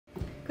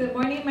Good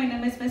morning, my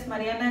name is Miss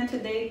Mariana and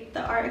today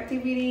the art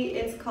activity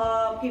is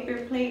called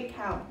paper plate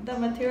cow. The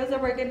materials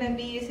that we're going to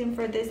be using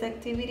for this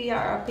activity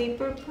are a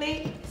paper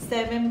plate,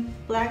 7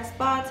 black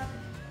spots,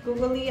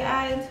 googly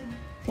eyes,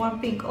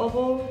 1 pink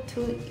oval,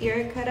 2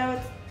 ear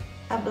cutouts,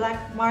 a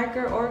black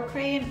marker or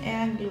crayon,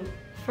 and glue.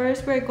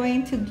 First we're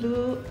going to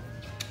glue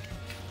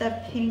the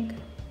pink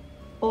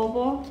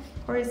oval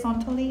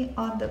horizontally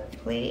on the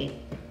plate.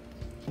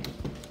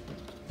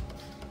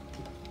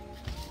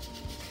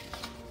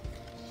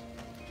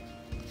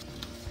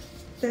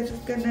 This is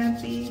gonna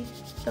be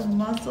the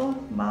muzzle,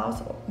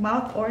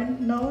 mouth or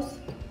nose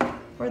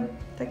for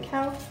the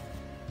cow.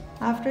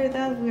 After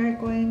that, we are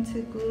going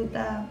to glue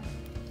the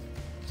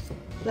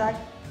black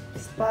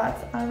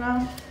spots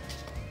around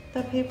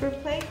the paper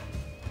plate.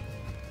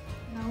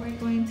 Now we're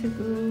going to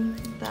glue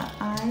the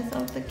eyes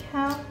of the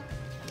cow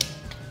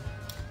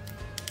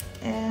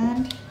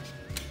and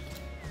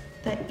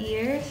the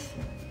ears.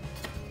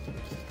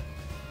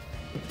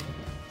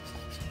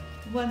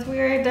 Once we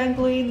are done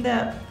gluing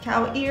the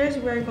cow ears,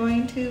 we're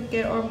going to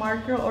get our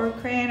marker or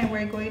crayon and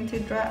we're going to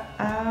draw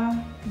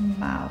a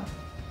mouth.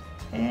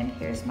 And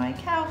here's my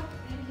cow.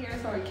 And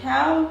here's our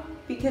cow.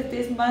 Because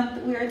this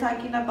month we are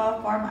talking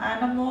about farm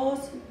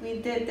animals, we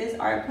did this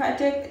art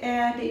project,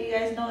 and you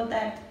guys know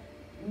that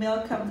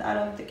milk comes out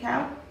of the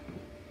cow.